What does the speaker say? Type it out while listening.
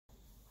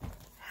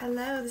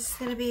Hello, this is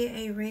going to be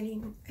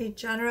a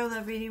general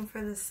love reading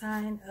for the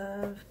sign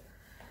of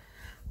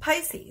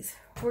Pisces.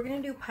 We're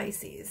going to do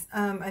Pisces.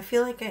 I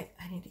feel like I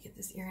need to get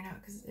this earring out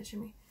because it's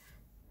itching me.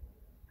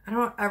 I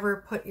don't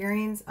ever put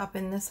earrings up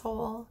in this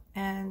hole,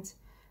 and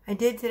I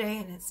did today,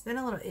 and it's been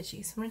a little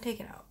itchy, so I'm going to take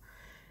it out.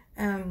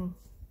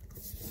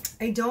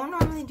 I don't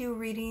normally do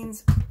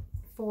readings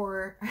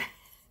for...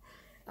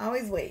 I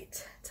always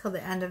wait till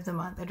the end of the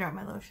month. I drop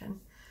my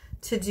lotion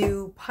to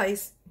do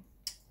Pisces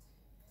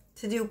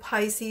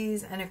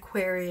and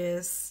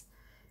Aquarius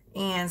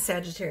and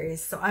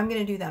Sagittarius. So I'm going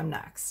to do them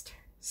next.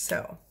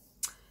 So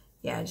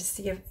yeah, just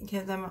to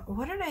give them,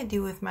 what did I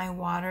do with my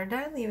water? Did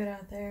I leave it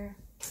out there?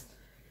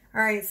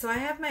 All right. So I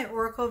have my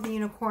Oracle of the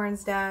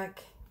Unicorns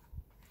deck,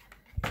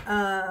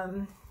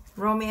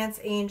 Romance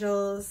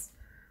Angels,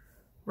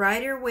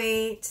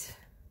 Rider-Waite,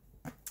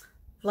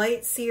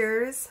 Light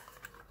Seers,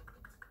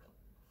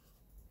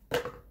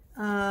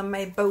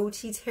 my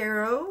Boti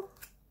Tarot,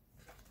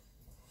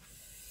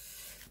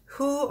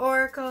 Who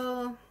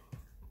Oracle,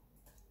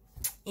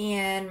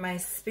 and my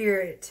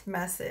Spirit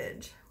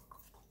Message.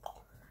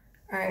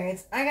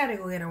 Alright, I gotta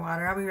go get a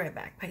water. I'll be right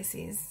back,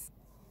 Pisces.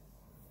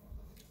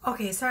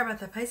 Okay, sorry about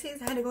that,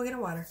 Pisces. I had to go get a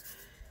water.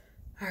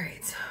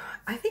 Alright,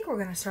 I think we're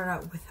gonna start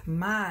out with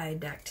my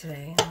deck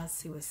today. And let's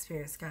see what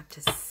Spirit's got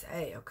to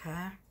say,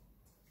 okay?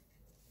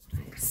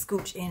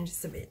 Scooch in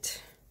just a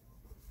bit.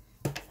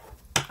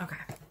 Okay.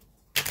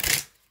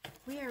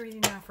 We are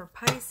reading now for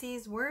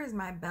Pisces. Where is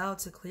my bell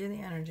to clear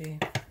the energy?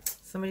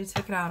 Somebody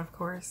took it out, of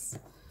course.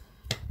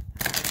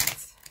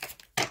 Right.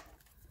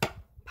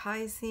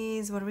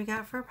 Pisces. What do we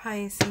got for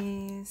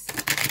Pisces?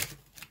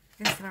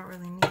 I guess I don't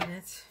really need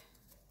it.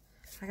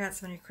 I got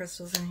so many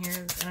crystals in here.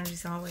 The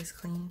energy's always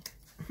clean.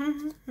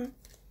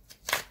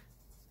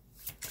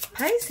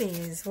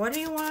 Pisces. What do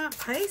you want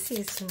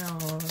Pisces to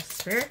know,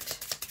 Spirit?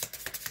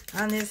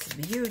 On this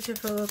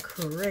beautiful,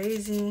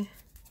 crazy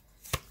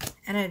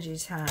energy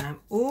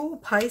time. Ooh,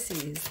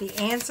 Pisces. The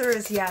answer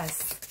is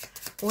yes.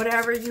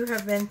 Whatever you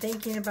have been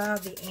thinking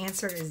about, the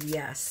answer is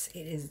yes.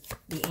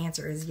 The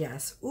answer is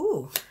yes.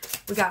 Ooh,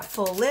 we got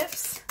full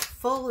lips.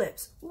 Full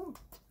lips. Ooh,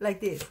 like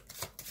this.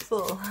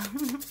 Full.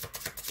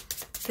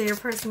 So your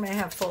person may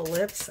have full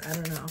lips. I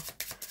don't know.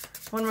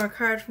 One more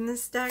card from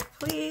this deck,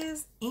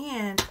 please.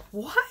 And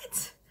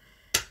what?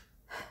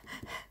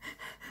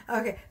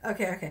 Okay.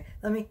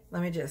 Let me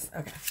just,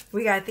 okay.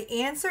 We got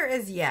the answer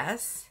is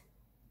yes.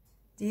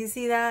 Do you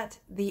see that?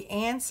 The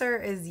answer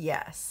is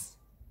yes.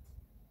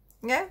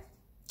 Okay?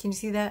 Can you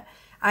see that?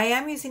 I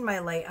am using my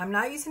light. I'm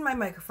not using my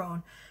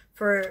microphone.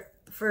 For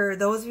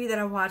those of you that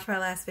have watched my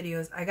last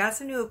videos, I got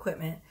some new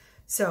equipment.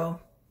 So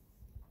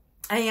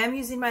I am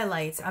using my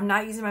lights. I'm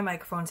not using my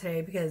microphone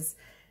today because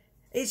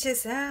it's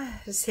just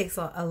takes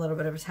a little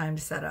bit of a time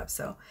to set up.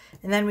 So,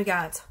 and then we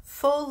got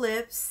full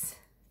lips.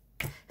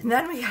 And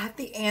then we got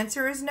the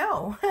answer is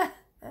no.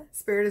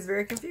 Spirit is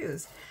very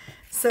confused.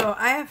 So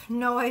I have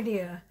no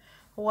idea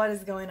what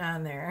is going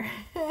on there.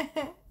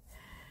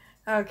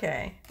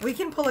 Okay, we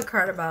can pull a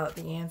card about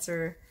the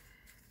answer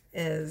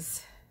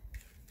is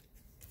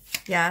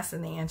yes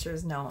and the answer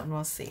is no, and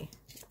we'll see.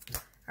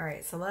 All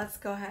right, so let's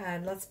go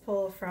ahead. Let's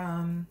pull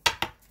from,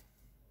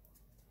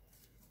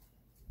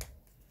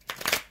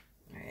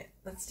 all right,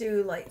 let's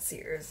do Light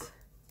Seers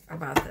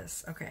about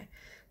this. Okay,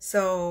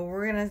 so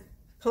we're going to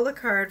pull a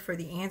card for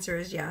the answer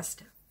is yes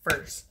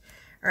first.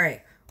 All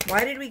right,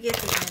 why did we get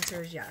the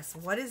answer is yes?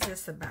 What is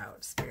this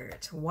about,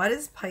 Spirit? What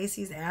is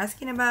Pisces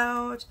asking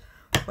about?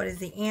 What is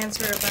the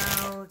answer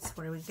about?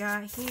 What do we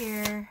got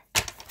here?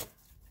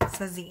 It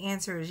says the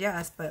answer is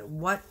yes, but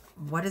what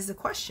is the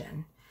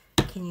question?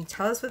 Can you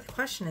tell us what the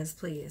question is,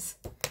 please?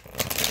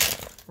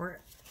 We're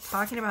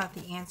talking about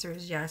the answer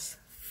is yes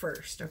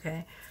first,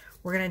 okay?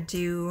 We're going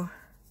to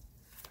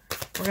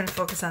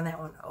focus on that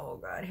one. Oh,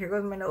 God, here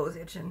goes my nose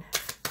itching.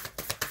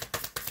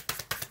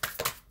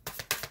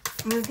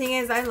 And the thing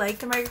is, I like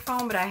the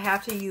microphone, but I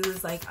have to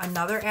use, like,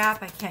 another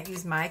app. I can't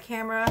use my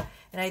camera,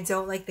 and I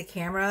don't like the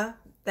camera.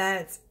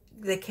 That's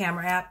the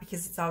camera app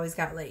because it's always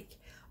got like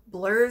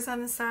blurs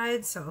on the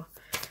side. So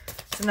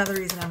it's another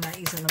reason I'm not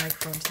using the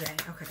microphone today.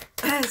 Okay.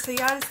 So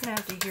y'all just gonna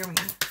have to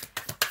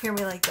hear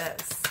me like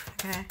this.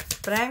 Okay.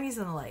 But I am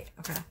using the light.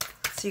 Okay.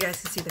 So you guys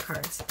can see the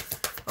cards.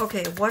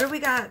 Okay. What do we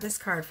got this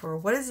card for?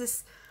 What is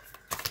this?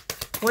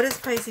 What is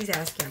Pisces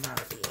asking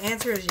about? The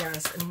answer is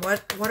yes. And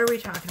what are we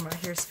talking about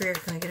here,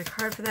 Spirit? Can I get a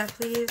card for that,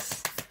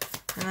 please?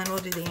 And then we'll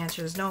do the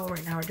answer is no.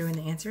 Right now we're doing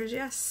the answer is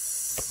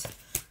yes.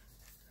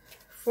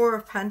 Four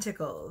of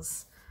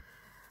Pentacles.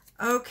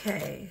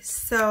 Okay,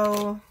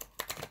 so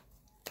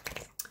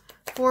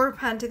Four of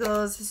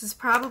Pentacles. This is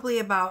probably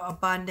about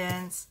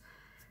abundance.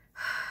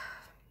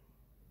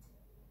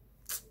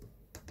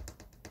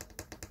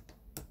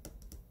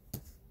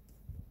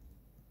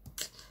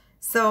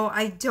 So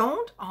I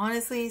don't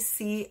honestly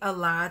see a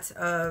lot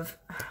of,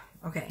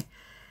 okay,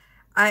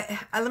 I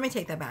let me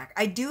take that back.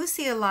 I do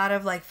see a lot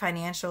of like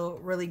financial,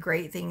 really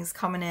great things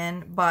coming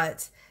in,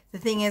 but the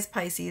thing is,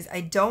 Pisces,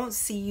 I don't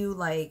see you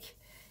like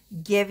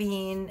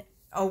giving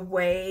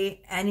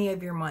away any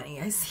of your money.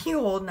 I see you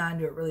holding on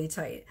to it really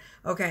tight.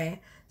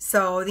 Okay.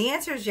 So the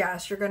answer is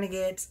yes, you're going to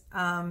get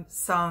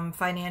some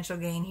financial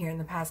gain here in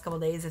the past couple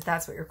days, if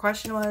that's what your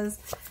question was.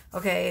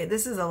 Okay,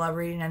 this is a love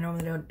reading. I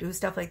normally don't do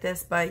stuff like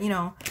this, but you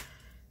know,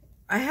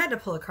 I had to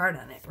pull a card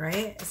on it,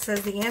 right? It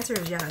says the answer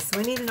is yes. So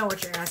we need to know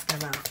what you're asking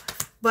about.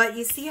 But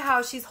you see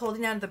how she's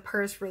holding on to the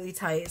purse really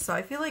tight. So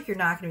I feel like you're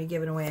not going to be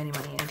giving away any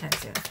money anytime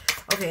soon.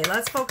 Okay,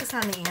 let's focus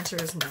on the answer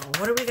is no.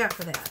 What do we got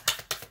for that?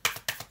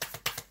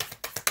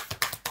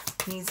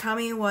 Can you tell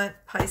me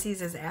what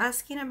Pisces is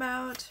asking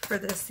about for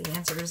this? The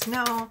answer is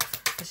no.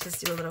 Let's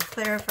just do a little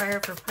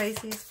clarifier for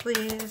Pisces,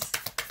 please.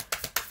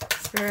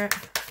 Spirit.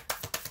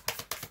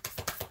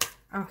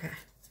 Okay.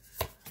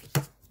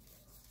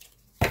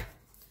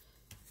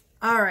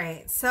 All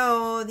right.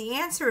 So the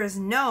answer is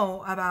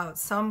no about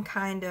some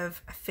kind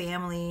of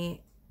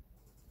family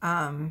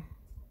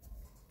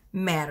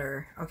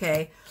matter.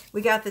 Okay.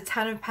 We got the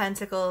Ten of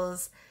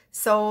Pentacles.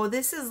 So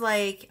this is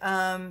like,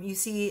 you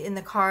see in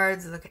the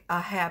cards,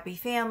 a happy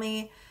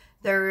family.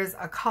 There's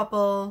a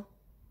couple.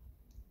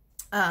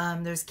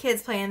 There's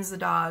kids playing as a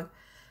dog.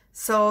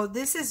 So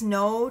this is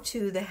no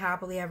to the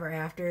happily ever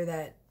after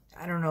that,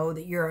 I don't know,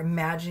 that you're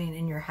imagining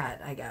in your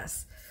head, I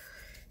guess.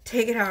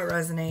 Take it how it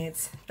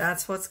resonates.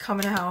 That's what's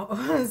coming out.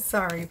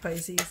 Sorry,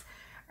 Pisces.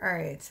 All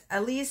right.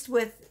 At least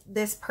with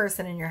this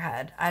person in your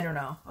head. I don't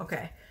know.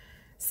 Okay.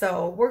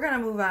 So we're going to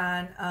move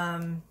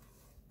on.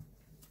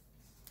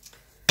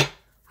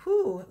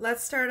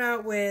 Let's start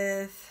out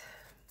with,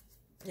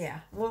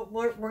 yeah,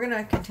 we're going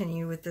to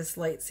continue with this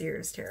Light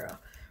Seers Tarot.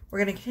 We're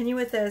going to continue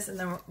with this, and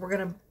then we're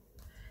going to,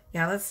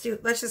 yeah, let's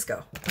just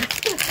go.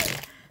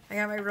 I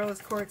got my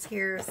rose quartz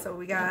here, so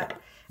we got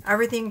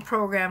everything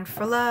programmed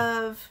for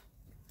love.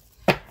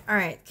 All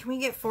right, can we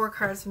get 4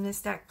 cards from this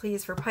deck,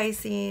 please, for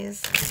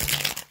Pisces?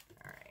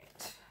 All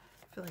right,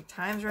 I feel like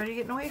time's already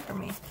getting away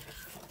from me.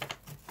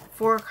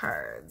 4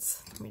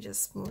 cards. Let me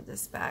just move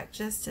this back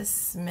just a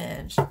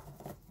smidge.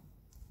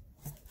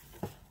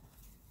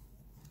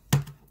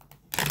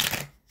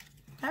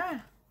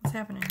 What's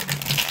happening?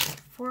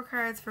 4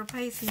 cards for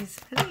Pisces,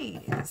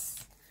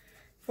 please.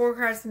 4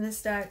 cards from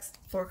this deck,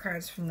 4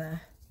 cards from the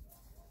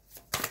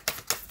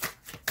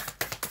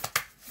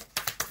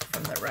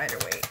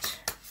Rider-Waite.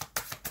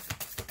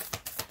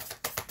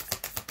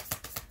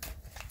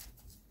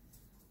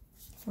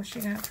 What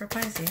you got for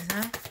Pisces,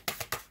 huh?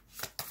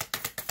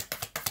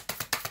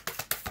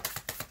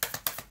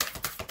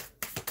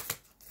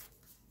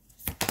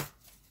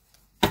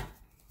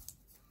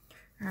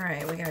 All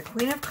right, we got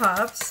Queen of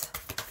Cups.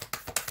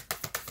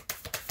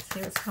 See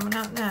what's coming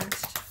out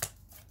next.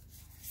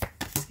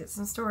 Let's get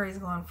some stories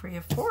going for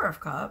you. 4 of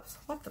Cups.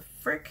 What the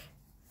frick?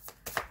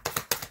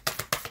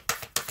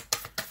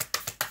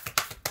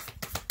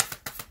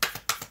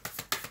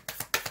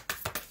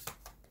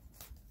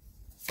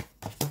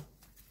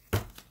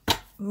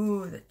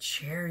 Ooh, the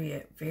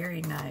Chariot.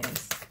 Very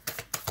nice.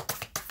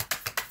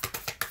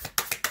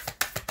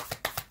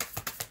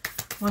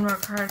 1 more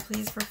card,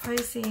 please, for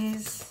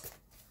Pisces.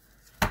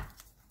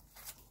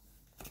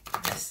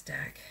 This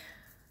deck.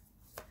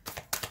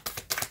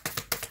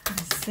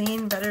 I've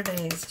seen better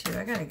days, too.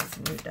 I gotta get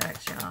some new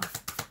decks, y'all.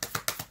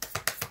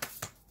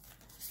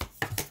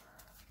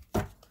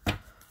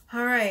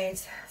 All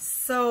right.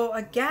 So,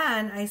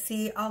 again, I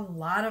see a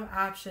lot of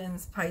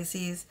options,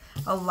 Pisces.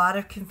 A lot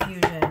of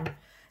confusion.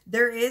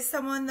 There is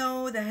someone,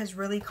 though, that has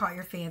really caught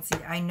your fancy.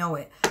 I know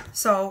it.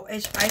 So, I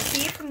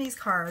see from these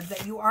cards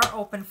that you are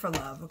open for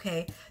love,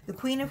 okay? The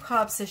Queen of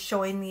Cups is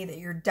showing me that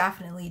you're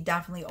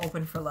definitely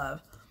open for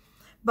love.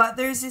 But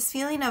there's this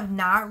feeling of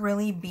not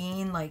really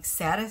being, like,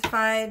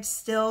 satisfied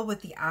still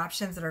with the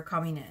options that are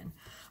coming in,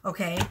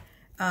 okay?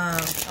 I'm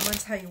going to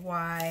tell you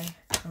why.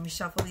 Let me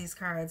shuffle these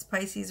cards.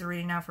 Pisces, are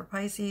reading now for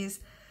Pisces.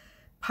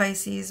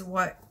 Pisces,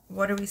 what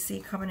do we see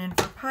coming in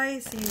for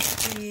Pisces,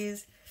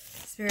 please?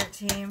 Spirit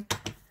team.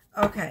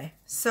 Okay,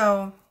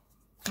 so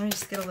let me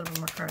just get a little bit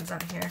more cards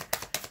out here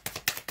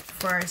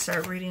before I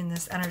start reading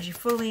this energy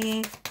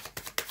fully.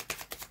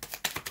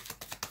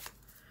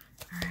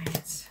 All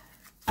right.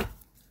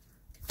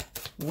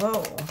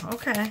 Whoa,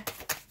 okay.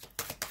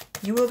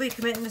 You will be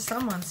committing to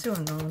someone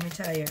soon, though, let me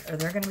tell you. Or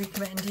they're going to be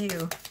committing to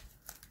you.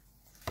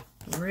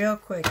 Real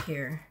quick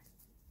here.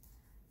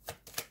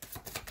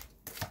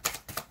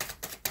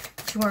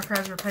 2 more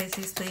cards for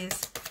Pisces,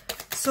 please.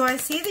 So I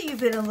see that you've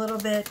been a little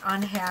bit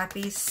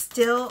unhappy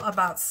still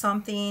about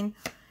something.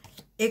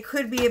 It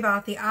could be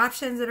about the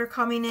options that are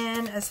coming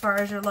in as far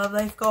as your love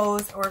life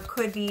goes, or it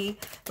could be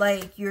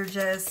like you're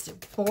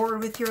just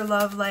bored with your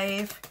love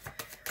life,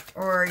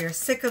 or you're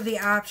sick of the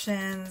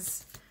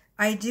options.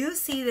 I do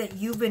see that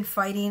you've been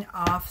fighting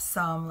off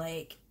some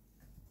like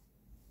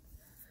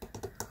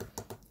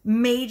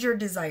major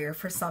desire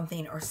for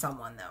something or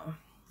someone, though.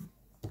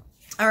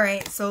 All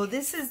right, so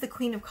this is the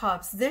Queen of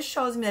Cups. This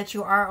shows me that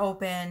you are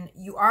open,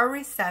 you are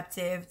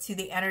receptive to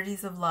the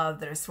energies of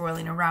love that are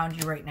swirling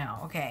around you right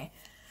now, okay?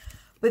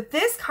 But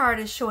this card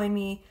is showing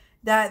me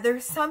that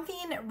there's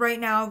something right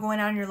now going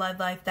on in your love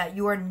life that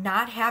you are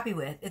not happy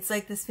with. It's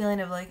like this feeling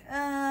of like,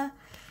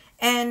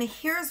 And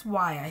here's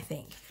why, I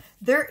think.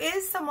 There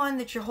is someone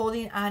that you're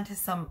holding on to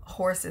some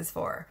horses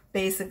for,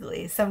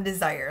 basically, some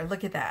desire.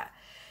 Look at that.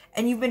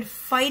 And you've been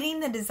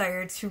fighting the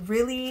desire to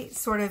really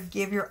sort of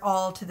give your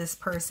all to this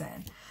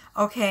person,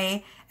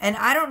 okay? And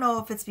I don't know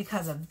if it's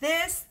because of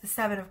this, the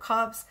Seven of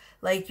Cups,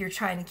 like you're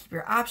trying to keep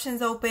your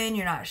options open,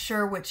 you're not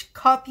sure which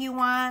cup you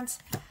want,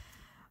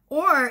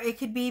 or it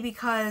could be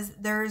because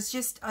there's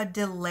just a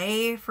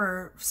delay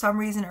for some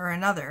reason or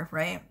another,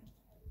 right?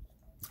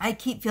 I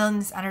keep feeling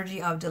this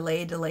energy of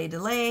delay, delay,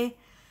 delay.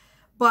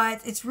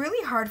 But it's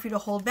really hard for you to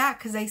hold back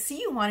because I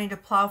see you wanting to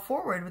plow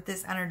forward with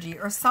this energy,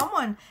 or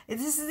someone,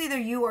 this is either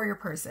you or your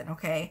person,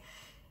 okay?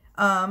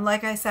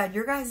 Like I said,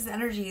 your guys'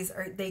 energies,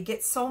 they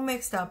get so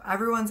mixed up.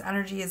 Everyone's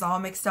energy is all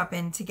mixed up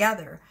in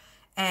together.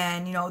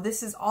 And, you know,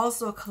 this is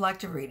also a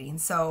collective reading.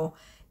 So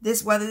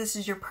this, whether this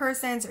is your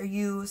person's or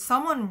you,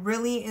 someone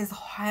really is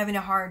having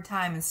a hard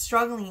time and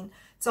struggling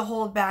to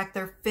hold back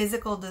their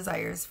physical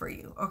desires for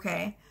you,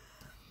 okay?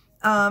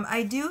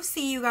 I do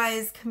see you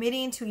guys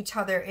committing to each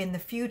other in the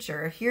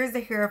future. Here's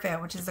the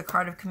Hierophant, which is the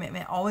card of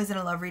commitment, always in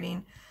a love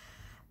reading.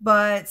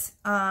 But,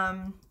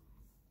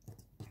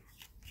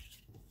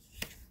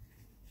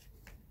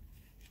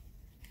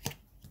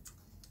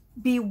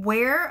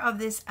 beware of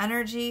this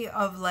energy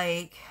of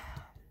like,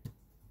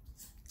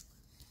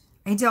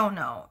 I don't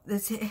know.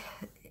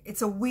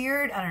 It's a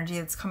weird energy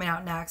that's coming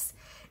out next.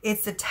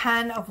 It's the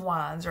 10 of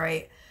Wands,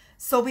 right?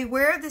 So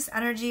beware of this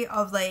energy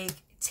of like,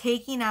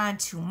 taking on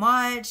too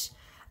much,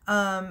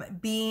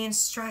 being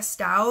stressed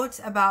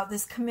out about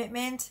this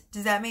commitment.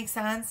 Does that make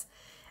sense?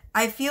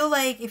 I feel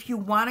like if you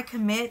want to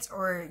commit,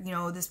 or, you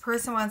know, this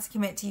person wants to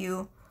commit to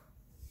you,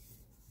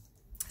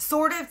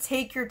 sort of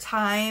take your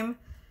time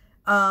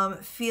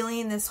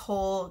feeling this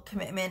whole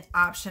commitment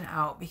option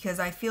out, because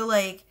I feel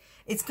like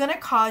it's going to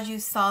cause you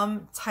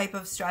some type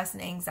of stress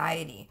and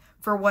anxiety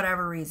for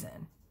whatever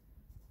reason.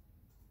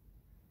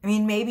 I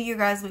mean, maybe you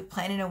guys will be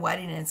planning a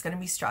wedding and it's going to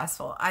be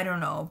stressful. I don't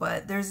know.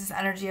 But there's this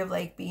energy of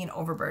like being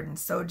overburdened.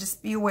 So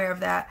just be aware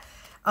of that.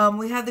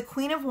 We have the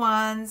Queen of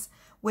Wands,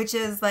 which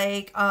is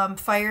like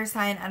fire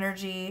sign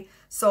energy.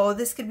 So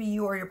this could be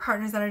you or your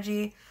partner's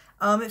energy.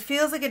 It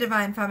feels like a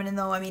divine feminine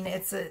though. I mean,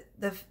 it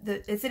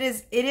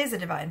is a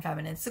divine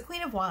feminine. It's the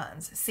Queen of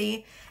Wands.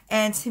 See?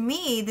 And to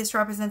me, this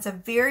represents a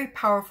very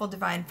powerful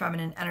divine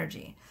feminine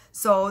energy.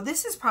 So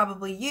this is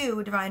probably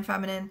you, divine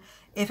feminine.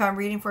 If I'm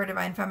reading for a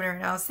divine feminine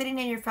right now, sitting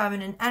in your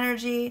feminine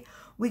energy.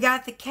 We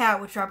got the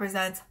cat, which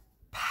represents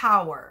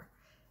power.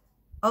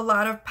 A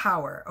lot of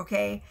power,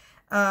 okay?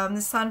 The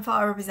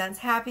sunflower represents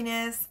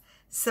happiness.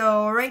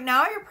 So right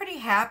now you're pretty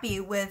happy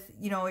with,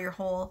 you know, your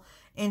whole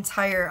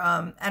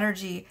entire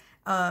energy.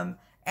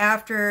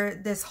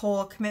 After this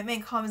whole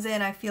commitment comes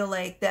in, I feel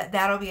like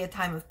that'll be a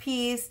time of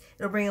peace.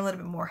 It'll bring a little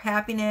bit more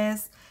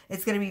happiness.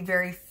 It's going to be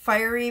very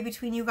fiery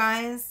between you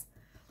guys.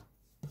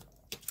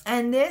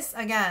 And this,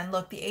 again,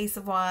 look, the Ace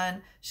of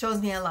Wands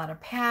shows me a lot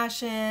of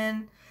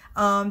passion.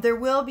 There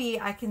will be,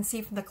 I can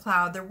see from the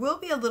cloud, there will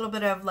be a little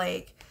bit of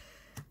like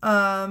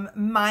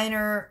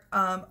minor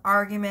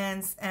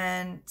arguments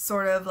and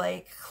sort of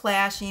like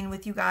clashing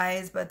with you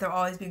guys, but there'll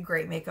always be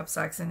great makeup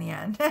sex in the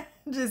end,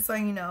 just so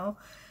you know.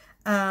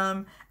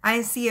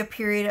 I see a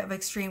period of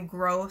extreme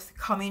growth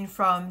coming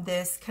from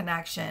this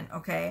connection,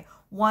 okay?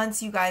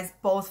 Once you guys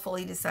both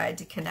fully decide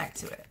to connect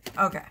to it.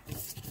 Okay,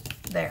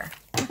 there.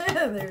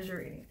 There's your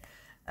reading.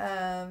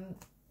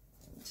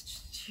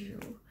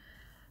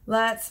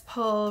 Let's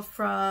pull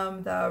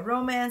from the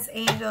Romance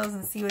Angels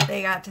and see what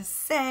they got to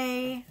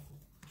say.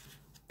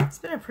 It's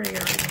been a pretty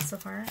good reading so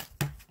far.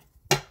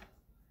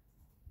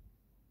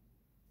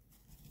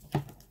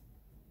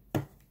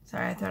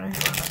 Sorry, I thought I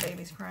heard one of my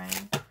babies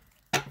crying.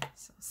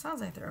 So it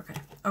sounds like they're okay.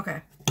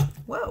 Okay.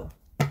 Whoa.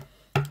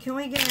 Can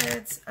we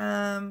get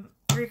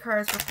 3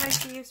 cards for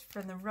Pisces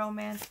from the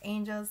Romance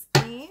Angels,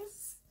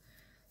 please?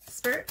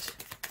 Spirit.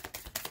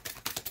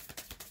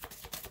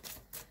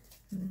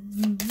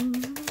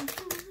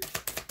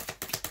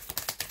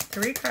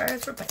 3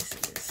 cards for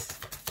Pisces.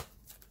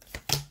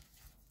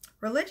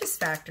 Religious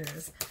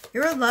factors.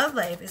 Your love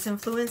life is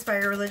influenced by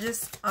your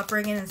religious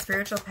upbringing and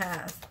spiritual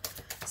path.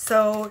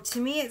 So to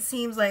me, it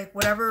seems like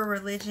whatever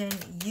religion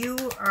you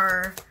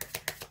are,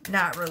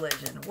 not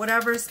religion,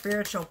 whatever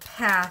spiritual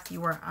path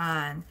you are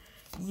on,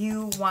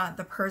 you want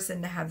the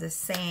person to have the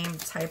same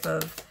type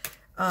of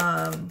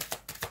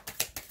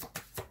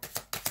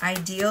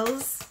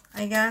ideals,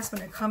 I guess,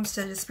 when it comes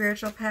to the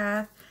spiritual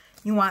path.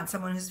 You want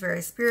someone who's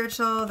very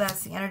spiritual.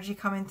 That's the energy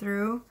coming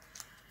through.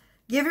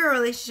 Give your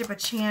relationship a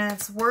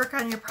chance. Work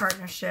on your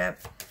partnership.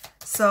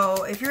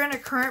 So if you're in a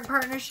current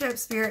partnership,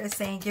 Spirit is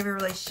saying give your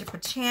relationship a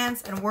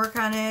chance and work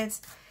on it.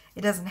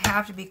 It doesn't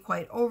have to be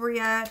quite over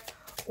yet.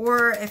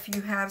 Or if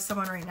you have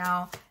someone right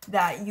now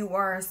that you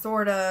are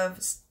sort of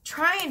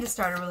trying to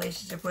start a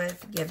relationship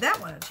with, give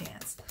that one a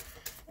chance.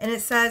 And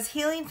it says,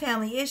 healing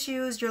family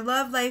issues, your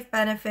love life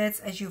benefits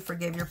as you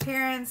forgive your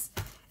parents.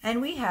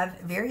 And we have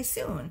very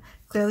soon.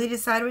 Clearly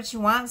decide what you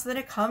want so that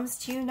it comes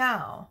to you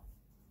now.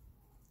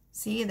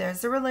 See,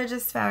 there's the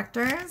religious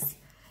factors.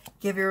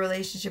 Give your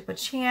relationship a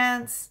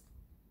chance.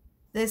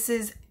 This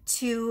is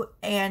two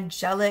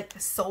angelic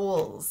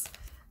souls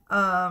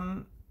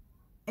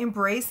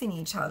embracing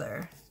each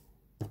other.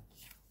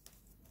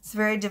 It's a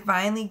very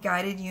divinely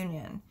guided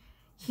union.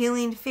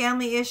 Healing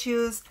family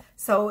issues.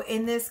 So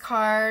in this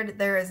card,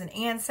 there is an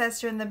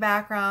ancestor in the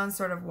background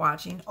sort of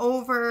watching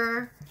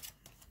over.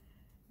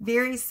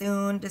 Very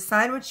soon,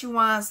 decide what you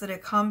want so that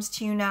it comes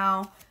to you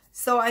now.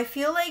 So I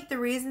feel like the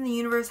reason the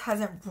universe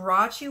hasn't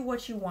brought you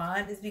what you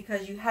want is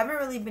because you haven't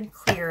really been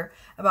clear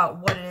about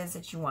what it is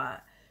that you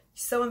want.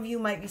 Some of you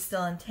might be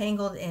still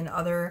entangled in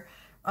other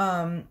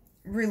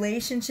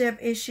relationship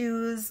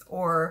issues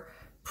or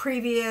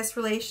previous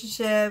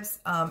relationships,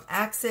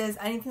 exes,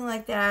 anything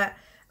like that.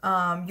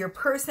 Your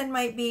person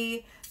might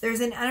be. There's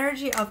an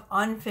energy of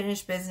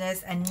unfinished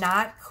business and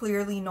not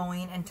clearly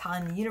knowing and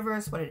telling the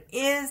universe what it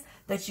is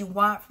that you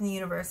want from the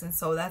universe. And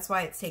so that's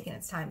why it's taking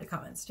its time to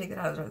come in. So take that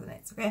out as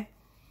resonates, okay?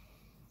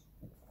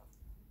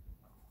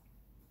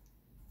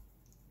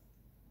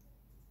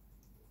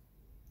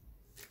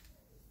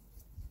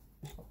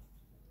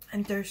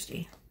 I'm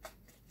thirsty.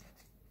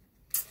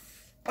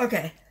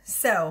 Okay,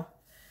 so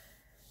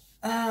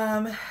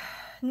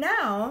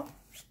now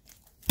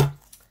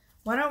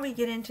why don't we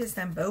get into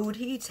some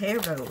Bodhi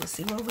Tarot?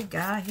 See what we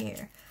got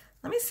here.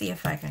 Let me see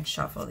if I can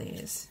shuffle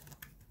these.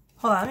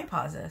 Hold on, let me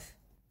pause this.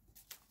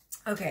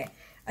 Okay,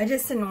 I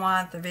just didn't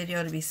want the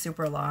video to be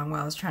super long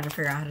while I was trying to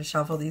figure out how to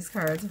shuffle these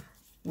cards.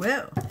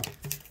 Whoa.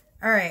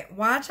 All right,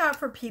 watch out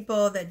for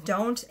people that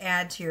don't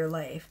add to your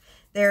life.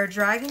 They're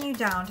dragging you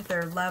down to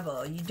their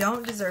level. You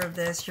don't deserve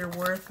this. You're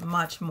worth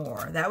much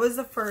more. That was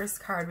the first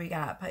card we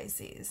got,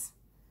 Pisces.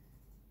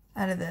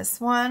 Out of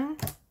this one.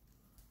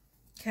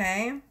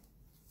 Okay.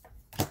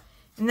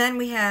 And then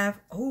we have,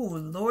 oh,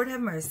 Lord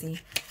have mercy.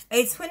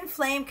 A twin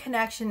flame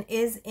connection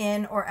is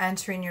in or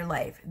entering your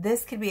life.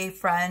 This could be a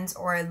friend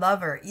or a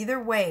lover.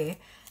 Either way,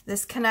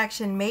 this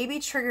connection may be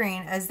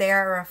triggering as they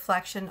are a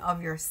reflection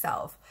of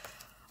yourself.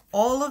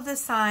 All of the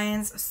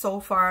signs so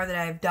far that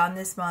I've done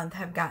this month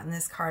have gotten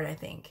this card, I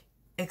think,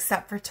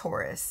 except for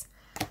Taurus.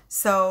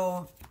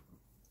 So,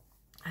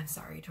 I'm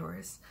sorry,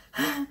 Taurus.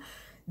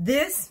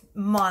 This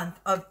month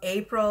of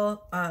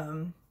April,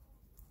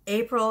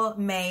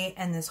 May,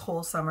 and this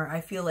whole summer, I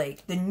feel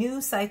like the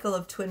new cycle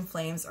of twin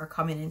flames are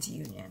coming into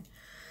union.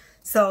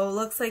 So,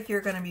 looks like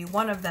you're going to be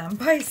one of them,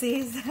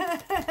 Pisces.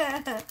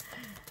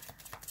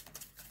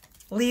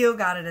 Leo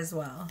got it as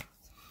well.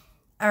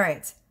 All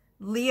right.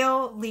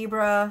 Leo,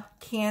 Libra,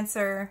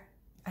 Cancer,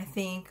 I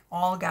think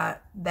all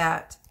got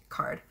that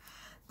card.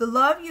 The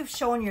love you've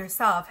shown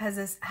yourself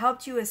has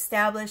helped you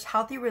establish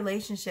healthy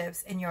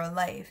relationships in your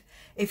life.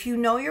 If you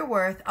know your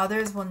worth,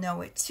 others will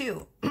know it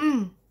too.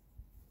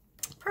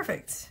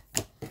 Perfect.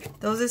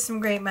 Those are some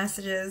great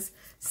messages.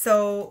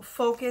 So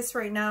focus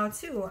right now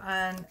too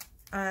on,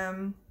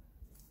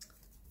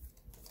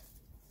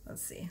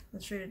 let's see,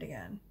 let's read it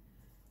again.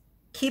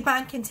 Keep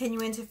on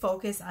continuing to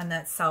focus on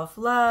that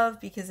self-love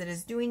because it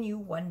is doing you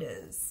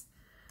wonders.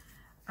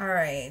 All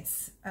right.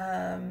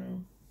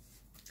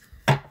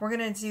 We're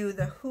going to do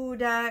the Who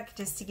deck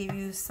just to give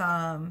you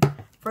some,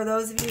 for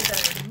those of you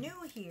that are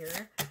new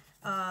here,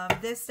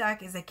 this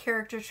deck is a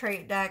character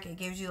trait deck. It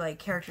gives you like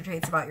character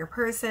traits about your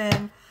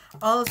person.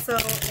 Also,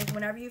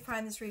 whenever you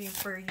find this reading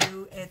for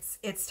you,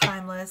 it's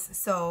timeless.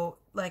 So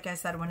like I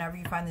said, whenever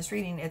you find this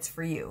reading, it's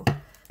for you.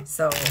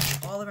 So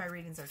all of my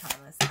readings are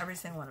timeless, every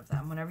single one of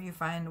them. Whenever you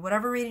find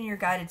whatever reading you're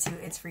guided to,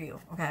 it's for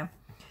you, okay?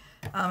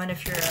 And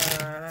if you're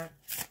a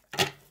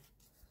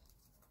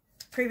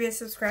previous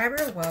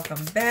subscriber,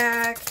 welcome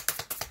back.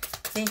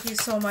 Thank you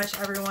so much,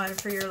 everyone,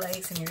 for your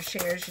likes and your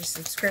shares, your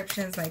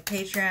subscriptions, my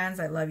Patreons.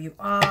 I love you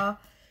all.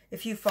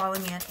 If you follow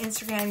me on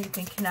Instagram, you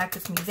can connect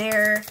with me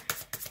there.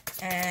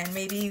 And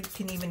maybe you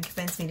can even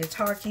convince me to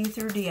talk to you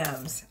through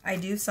DMs. I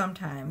do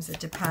sometimes. It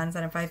depends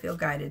on if I feel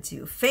guided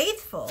to.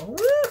 Faithful.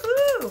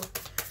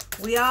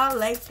 Woohoo! We all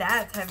like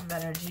that type of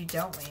energy,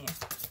 don't we?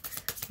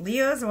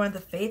 Leos are one of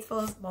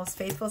the most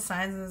faithful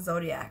signs in the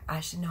zodiac.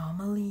 I should know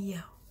I'm a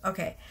Leo.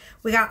 Okay.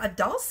 We got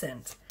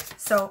adolescent.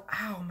 So,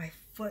 ow, my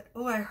foot.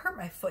 Oh, I hurt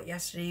my foot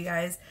yesterday, you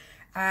guys.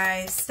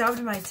 I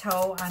stubbed my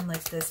toe on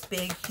like this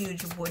big,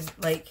 huge wood,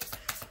 like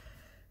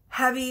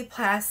heavy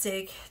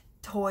plastic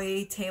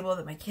toy table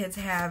that my kids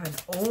have,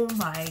 and oh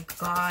my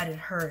god, it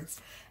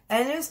hurts.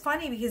 And it was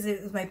funny because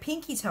it was my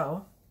pinky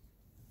toe,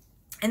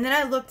 and then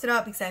I looked it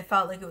up because I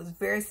felt like it was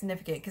very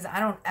significant because I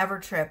don't ever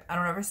trip, I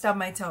don't ever stub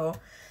my toe,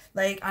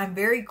 like I'm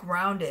very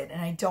grounded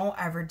and I don't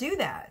ever do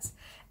that.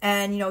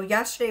 And you know,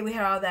 yesterday we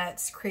had all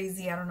that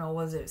crazy, I don't know,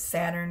 was it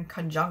Saturn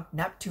conjunct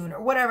Neptune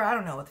or whatever, I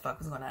don't know what the fuck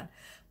was going on,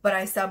 but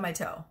I stubbed my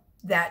toe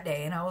that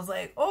day and I was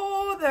like,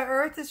 oh, the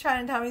earth is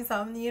trying to tell me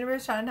something, the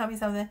universe is trying to tell me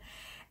something.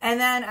 And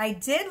then I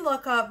did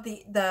look up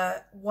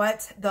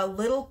what the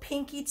little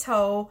pinky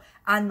toe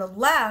on the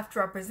left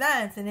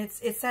represents, and it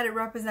said it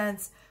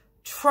represents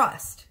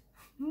trust.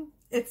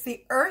 It's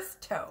the earth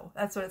toe.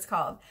 That's what it's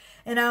called.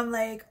 And I'm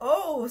like,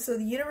 oh, so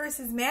the universe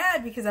is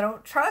mad because I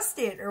don't trust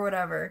it or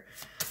whatever.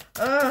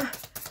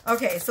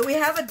 Okay, so we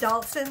have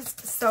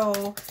adolescents.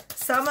 So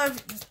some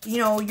of, you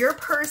know, your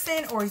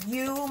person or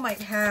you might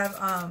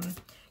have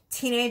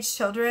teenage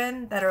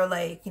children that are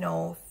like, you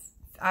know,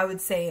 I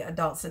would say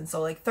adults, and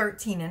so like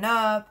 13 and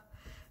up.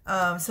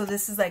 So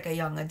this is like a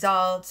young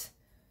adult,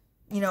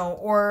 you know,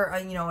 or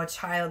a, you know, a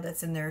child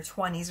that's in their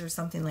 20s or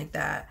something like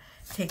that.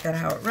 Take that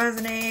how it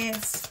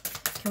resonates.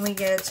 Can we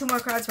get 2 more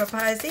cards for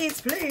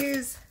Pisces,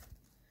 please?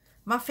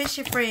 My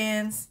fishy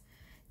friends.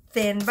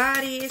 Thin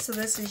body. So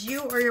this is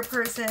you or your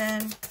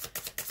person.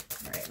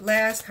 All right,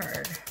 last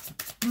card.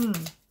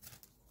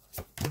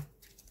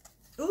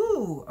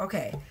 Ooh,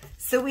 okay.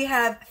 So we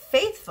have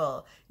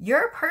faithful.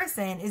 Your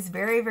person is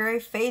very, very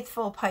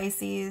faithful,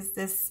 Pisces.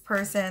 This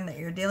person that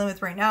you're dealing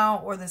with right now,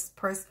 or this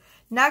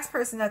next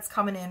person that's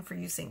coming in for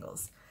you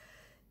singles.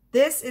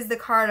 This is the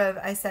card of,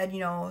 I said, you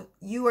know,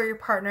 you or your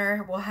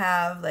partner will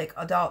have like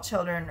adult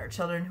children or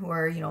children who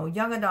are, you know,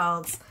 young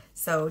adults.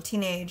 So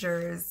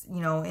teenagers,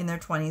 you know, in their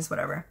 20s,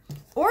 whatever.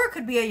 Or it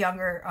could be a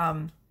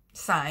younger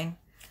sign.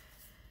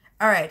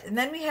 All right. And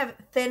then we have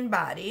thin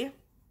body.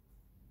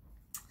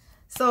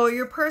 So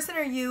your person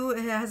or you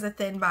has a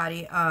thin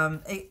body.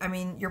 I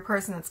mean, your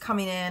person that's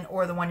coming in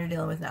or the one you're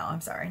dealing with now.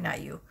 I'm sorry,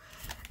 not you.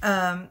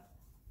 I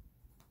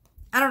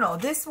don't know.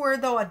 This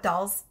word, though,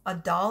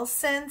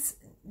 adolescence,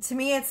 to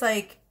me, it's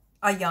like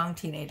a young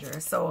teenager.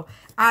 So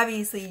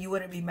obviously you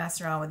wouldn't be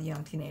messing around with a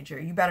young teenager.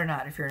 You better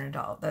not if you're an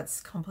adult.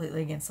 That's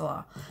completely against the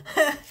law.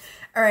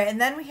 All right.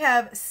 And then we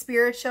have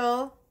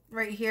spiritual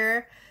right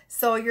here.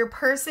 So your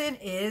person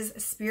is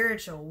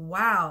spiritual.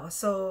 Wow.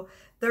 So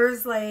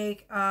there's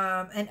like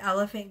an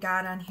elephant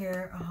god on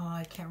here. Oh,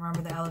 I can't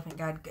remember the elephant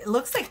god. It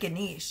looks like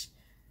Ganesh.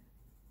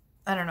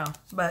 I don't know.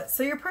 But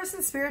so your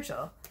person's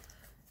spiritual.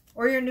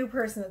 Or your new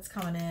person that's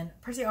coming in.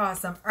 Pretty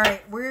awesome. All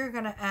right, we're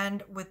going to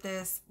end with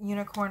this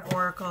unicorn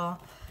oracle.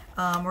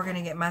 We're going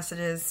to get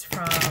messages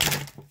from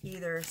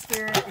either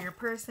spirit or your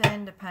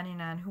person, depending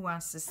on who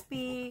wants to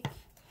speak.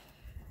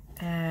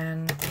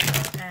 And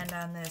end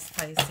on this,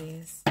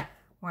 Pisces.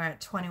 We're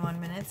at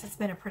 21 minutes. It's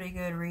been a pretty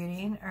good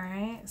reading. All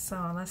right,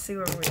 so let's see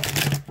where we're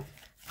at.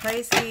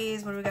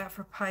 Pisces, what do we got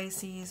for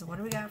Pisces? What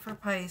do we got for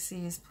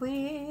Pisces,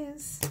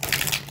 please?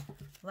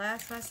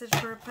 Last message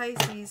for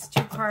Pisces.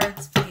 2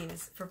 cards,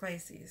 please, for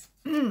Pisces.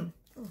 What's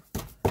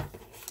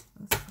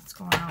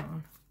going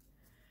on?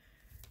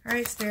 All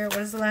right, Spirit,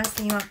 what is the last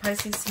thing you want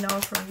Pisces to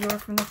know from you or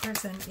from the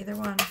person? Either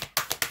one.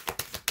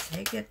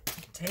 Take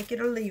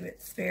it or leave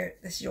it, Spirit.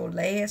 This is your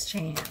last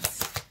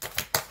chance.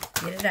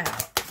 Get it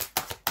out.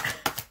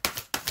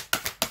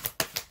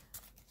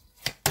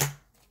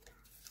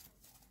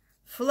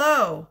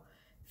 Flow.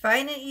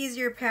 Find an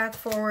easier path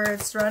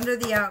forward, surrender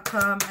the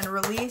outcome, and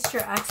release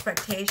your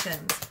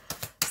expectations.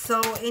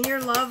 So in your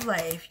love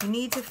life, you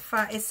need to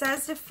find, it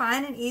says to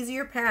find an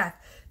easier path.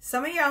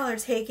 Some of y'all are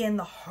taking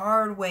the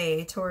hard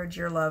way towards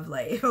your love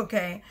life,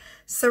 okay?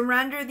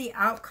 Surrender the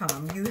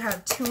outcome. You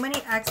have too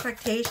many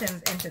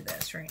expectations into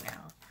this right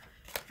now,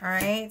 all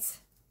right?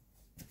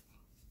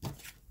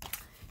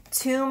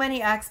 Too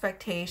many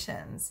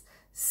expectations.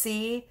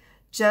 See?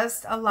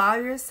 Just allow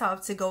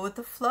yourself to go with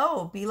the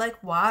flow. Be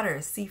like water.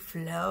 See,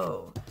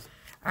 flow.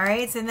 All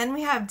right. So then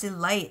we have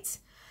delight.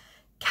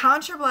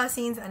 Count your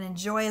blessings and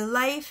enjoy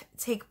life.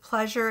 Take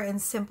pleasure in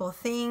simple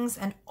things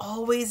and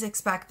always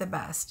expect the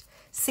best.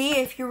 See,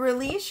 if you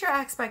release your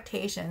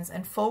expectations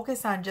and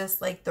focus on just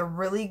like the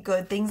really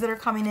good things that are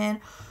coming in,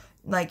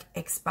 like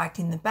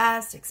expecting the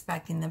best,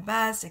 expecting the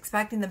best,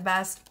 expecting the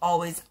best,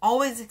 always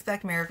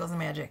expect miracles and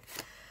magic.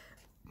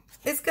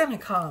 It's going to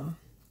come.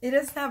 It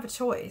doesn't have a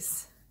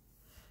choice.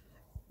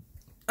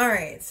 All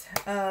right,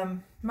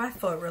 my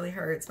foot really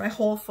hurts. My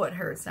whole foot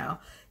hurts now.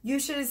 You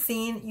should have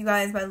seen, you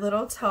guys, my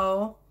little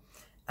toe.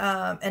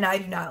 And I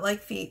do not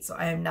like feet, so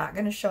I am not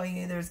going to show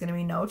you. There's going to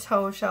be no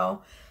toe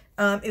show.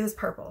 It was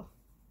purple.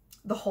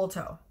 The whole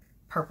toe.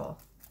 Purple.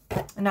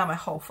 And now my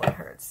whole foot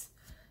hurts.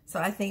 So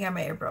I think I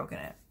may have broken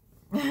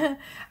it.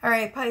 All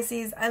right,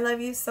 Pisces, I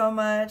love you so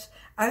much.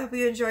 I hope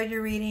you enjoyed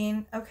your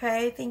reading.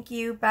 Okay, thank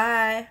you.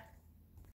 Bye.